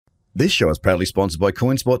This show is proudly sponsored by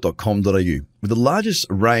coinspot.com.au, with the largest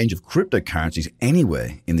range of cryptocurrencies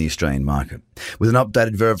anywhere in the Australian market. With an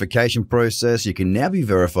updated verification process, you can now be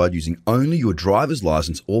verified using only your driver's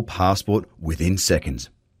license or passport within seconds.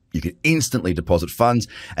 You can instantly deposit funds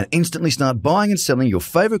and instantly start buying and selling your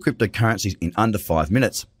favorite cryptocurrencies in under 5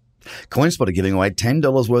 minutes. CoinSpot are giving away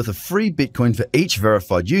 $10 worth of free Bitcoin for each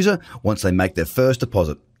verified user once they make their first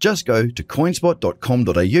deposit. Just go to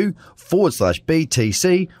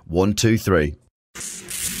coinspot.com.au/BTC123.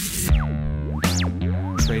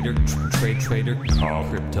 Trader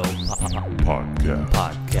Crypto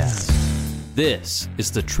Podcast. This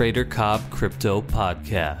is the Trader Cobb Crypto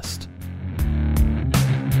Podcast.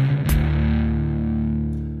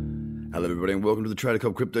 Hello everybody and welcome to the Trader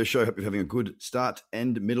Cobb Crypto Show. Hope you're having a good start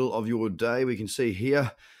and middle of your day. We can see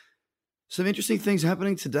here some interesting things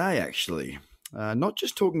happening today actually. Not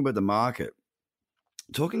just talking about the market,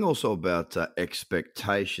 talking also about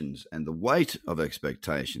expectations and the weight of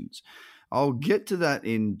expectations. I'll get to that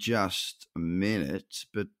in just a minute,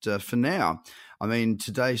 but for now, I mean,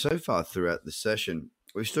 today so far throughout the session,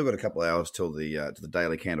 we've still got a couple of hours till the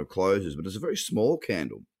daily candle closes, but it's a very small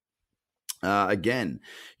candle. Again,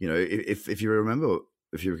 you know, if you remember,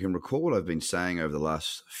 if you can recall what I've been saying over the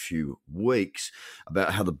last few weeks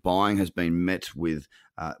about how the buying has been met with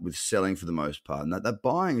selling for the most part, and that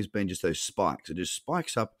buying has been just those spikes. It just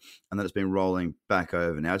spikes up, and then it's been rolling back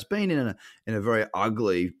over. Now it's been in a very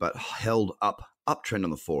ugly but held uptrend on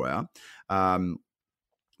the 4 hour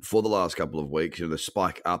for the last couple of weeks. You know, the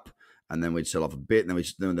spike up, and then we'd sell off a bit, and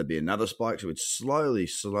then there'd be another spike. So it's slowly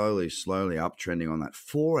uptrending on that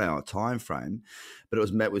 4 hour time frame. But it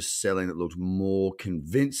was met with selling that looked more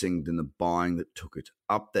convincing than the buying that took it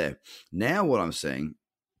up there. Now what I'm seeing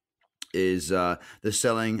is the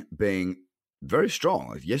selling being very strong.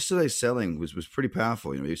 Like yesterday's selling was pretty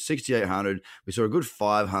powerful. You know, it was 6,800. We saw a good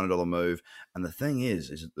 $500 move. And the thing is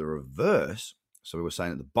that the reverse. So we were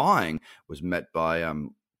saying that the buying was met by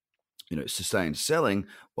sustained selling.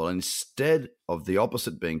 Well, instead of the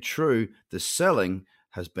opposite being true, the selling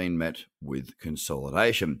has been met with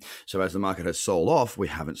consolidation. So as the market has sold off, we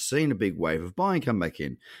haven't seen a big wave of buying come back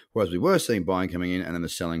in, whereas we were seeing buying coming in and then the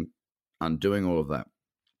selling undoing all of that.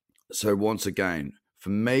 So once again,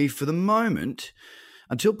 for me, for the moment,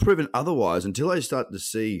 until proven otherwise, until I start to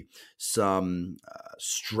see some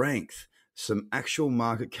strength, some actual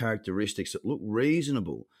market characteristics that look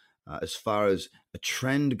reasonable, as far as a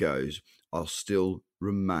trend goes, I'll still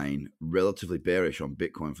remain relatively bearish on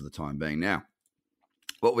Bitcoin for the time being. Now,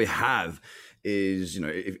 what we have is, you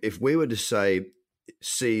know, if we were to see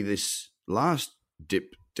this last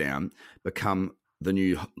dip down become the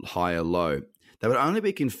new higher low, that would only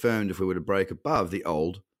be confirmed if we were to break above the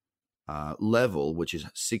old level, which is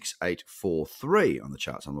 6843 on the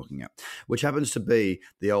charts I'm looking at, which happens to be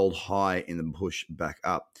the old high in the push back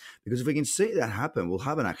up. Because if we can see that happen, we'll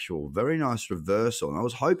have an actual very nice reversal. And I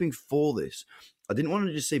was hoping for this. I didn't want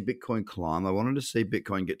to just see Bitcoin climb. I wanted to see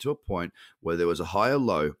Bitcoin get to a point where there was a higher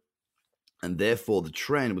low, and therefore the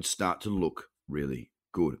trend would start to look really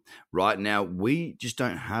good. Right now, we just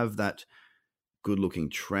don't have that good-looking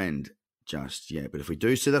trend just yet. But if we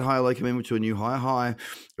do see that higher low come in to a new higher high,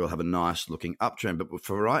 we'll have a nice looking uptrend. But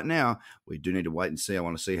for right now, we do need to wait and see. I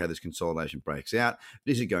want to see how this consolidation breaks out.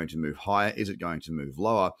 Is it going to move higher? Is it going to move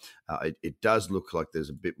lower? It does look like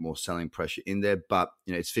there's a bit more selling pressure in there, but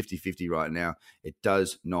you know, it's 50-50 right now. It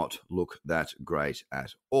does not look that great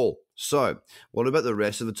at all. So what about the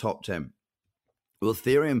rest of the top 10? Well,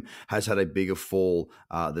 Ethereum has had a bigger fall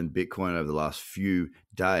than Bitcoin over the last few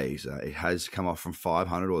days. It has come off from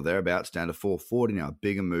 500 or thereabouts down to 440 now, a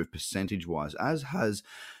bigger move percentage-wise, as has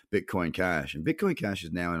Bitcoin Cash. And Bitcoin Cash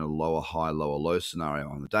is now in a lower high, lower low scenario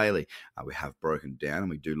on the daily. We have broken down,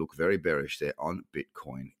 and we do look very bearish there on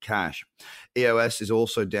Bitcoin Cash. EOS is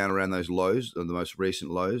also down around those lows, the most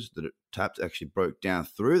recent lows that it tapped, actually broke down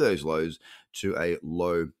through those lows to a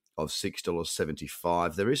low of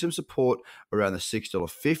 $6.75. There is some support around the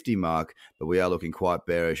 $6.50 mark, but we are looking quite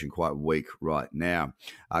bearish and quite weak right now.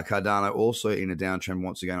 Cardano also in a downtrend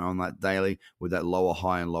once again on that daily, with that lower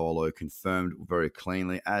high and lower low confirmed very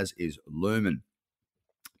cleanly, as is Lumen.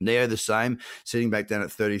 Neo the same, sitting back down at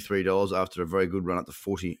 $33 after a very good run up to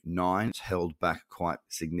 49. It's held back quite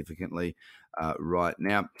significantly right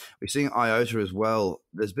now. We're seeing IOTA as well.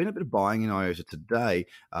 There's been a bit of buying in IOTA today,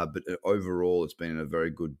 but overall it's been in a very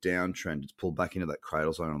good downtrend. It's pulled back into that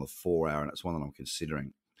cradle zone on the 4 hour, and it's one that I'm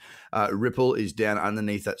considering. Ripple is down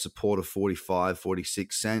underneath that support of 45,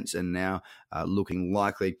 46 cents, and now looking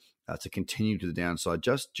likely to continue to the downside,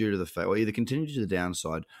 just due to the fact, or either continue to the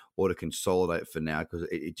downside or to consolidate for now, because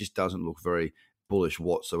it just doesn't look very bullish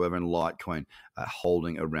whatsoever, and Litecoin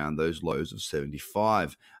holding around those lows of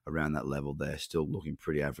 75, around that level there, still looking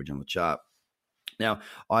pretty average on the chart. Now,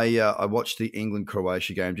 I watched the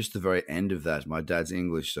England-Croatia game, just the very end of that. My dad's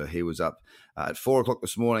English, so he was up at 4 o'clock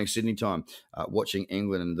this morning, Sydney time, watching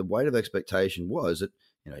England, and the weight of expectation was that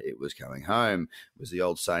it was coming home, was the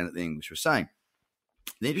old saying that the English were saying.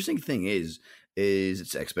 The interesting thing is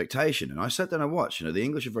its expectation, and I sat down and watched. The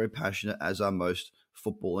English are very passionate, as are most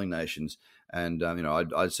footballing nations. And,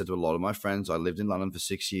 I said to a lot of my friends, I lived in London for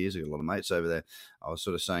 6 years. I got a lot of mates over there. I was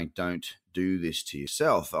sort of saying, don't do this to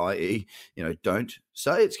yourself, i.e., don't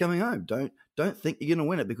say it's coming home. Don't think you're going to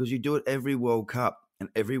win it, because you do it every World Cup. And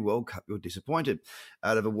every World Cup, you're disappointed.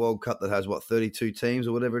 Out of a World Cup that has, 32 teams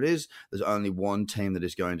or whatever it is, there's only one team that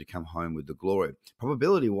is going to come home with the glory.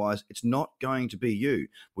 Probability-wise, it's not going to be you.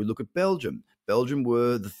 We look at Belgium. Belgium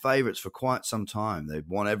were the favourites for quite some time. They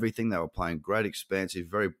won everything. They were playing great, expansive,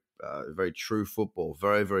 very true football,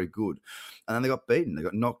 very, very good. And then they got beaten. They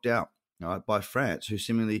got knocked out by France, who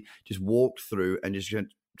seemingly just walked through and just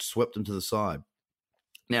swept them to the side.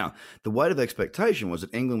 Now, the weight of expectation was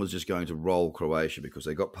that England was just going to roll Croatia because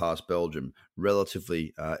they got past Belgium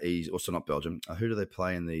relatively easy. Also, not Belgium. Who do they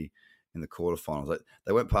play in the quarterfinals?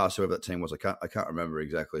 They went past whoever that team was. I can't remember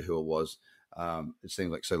exactly who it was. It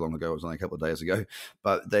seems like so long ago. It was only a couple of days ago.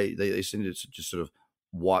 But they seemed to just sort of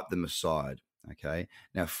wipe them aside. Okay.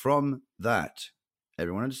 Now, from that,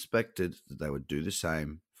 everyone expected that they would do the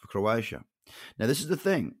same for Croatia. Now, this is the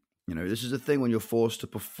thing. This is the thing when you're forced to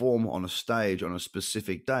perform on a stage on a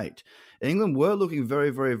specific date. England were looking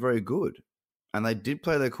very, very, very good. And they did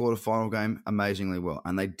play their quarterfinal game amazingly well.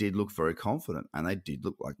 And they did look very confident. And they did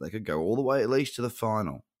look like they could go all the way at least to the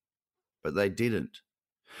final. But they didn't.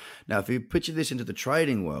 Now, if you picture this into the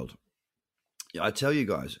trading world, I tell you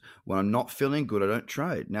guys, when I'm not feeling good, I don't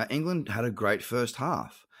trade. Now, England had a great first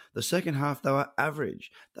half. The second half, they were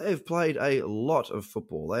average. They have played a lot of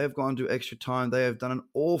football. They have gone to extra time. They have done an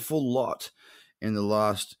awful lot in the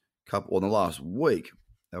last week.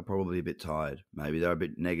 They were probably a bit tired. Maybe they were a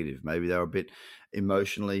bit negative. Maybe they were a bit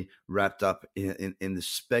emotionally wrapped up in the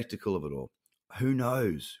spectacle of it all. Who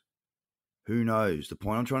knows? Who knows? The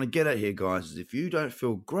point I'm trying to get at here, guys, is if you don't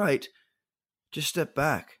feel great, just step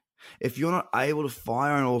back. If you're not able to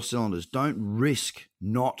fire on all cylinders, don't risk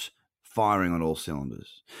not firing on all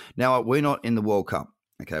cylinders. Now, we're not in the World Cup,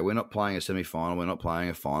 okay? We're not playing a semi-final. We're not playing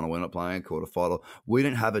a final. We're not playing a quarter-final. We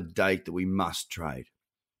don't have a date that we must trade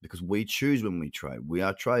because we choose when we trade. We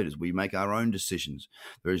are traders. We make our own decisions.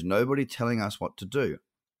 There is nobody telling us what to do.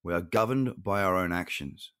 We are governed by our own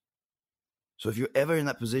actions. So if you're ever in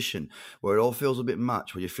that position where it all feels a bit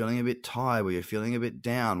much, where you're feeling a bit tired, where you're feeling a bit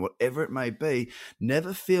down, whatever it may be,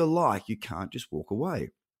 never feel like you can't just walk away.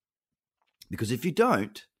 Because if you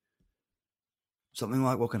don't, something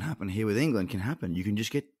like what can happen here with England can happen. You can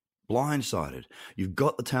just get blindsided. You've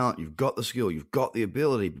got the talent, you've got the skill, you've got the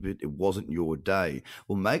ability, but it wasn't your day.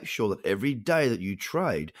 Well, make sure that every day that you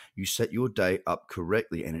trade, you set your day up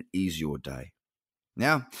correctly and it is your day.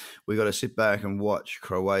 Now, we've got to sit back and watch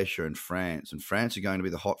Croatia and France. And France are going to be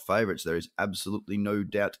the hot favourites. There is absolutely no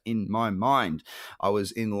doubt in my mind. I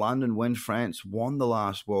was in London when France won the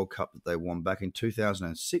last World Cup that they won back in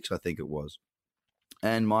 2006, I think it was.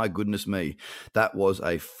 And my goodness me, that was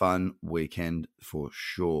a fun weekend for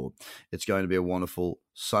sure. It's going to be a wonderful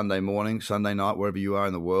Sunday morning, Sunday night, wherever you are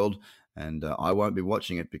in the world. And I won't be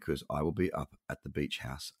watching it because I will be up at the beach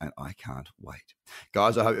house and I can't wait.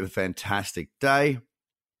 Guys, I hope you have a fantastic day.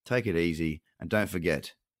 Take it easy. And don't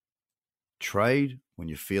forget, trade when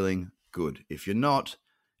you're feeling good. If you're not,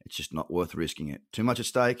 it's just not worth risking it. Too much at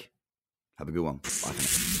stake. Have a good one. Bye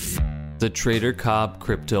for now. The Trader Cobb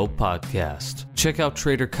Crypto Podcast. Check out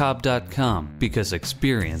TraderCobb.com because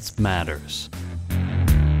experience matters.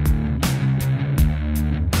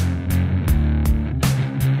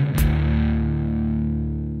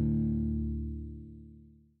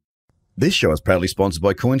 This show is proudly sponsored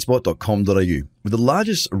by Coinspot.com.au, with the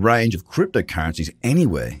largest range of cryptocurrencies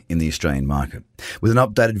anywhere in the Australian market. With an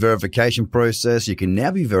updated verification process, you can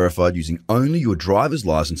now be verified using only your driver's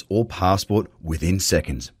license or passport within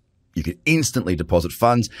seconds. You can instantly deposit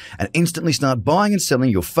funds and instantly start buying and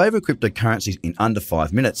selling your favorite cryptocurrencies in under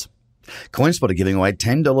 5 minutes. Coinspot are giving away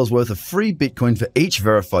 $10 worth of free Bitcoin for each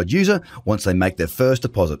verified user once they make their first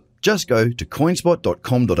deposit. Just go to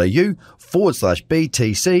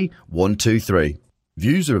coinspot.com.au/BTC123.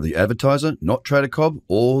 Views are of the advertiser, not Trader Cobb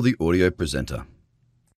or the audio presenter.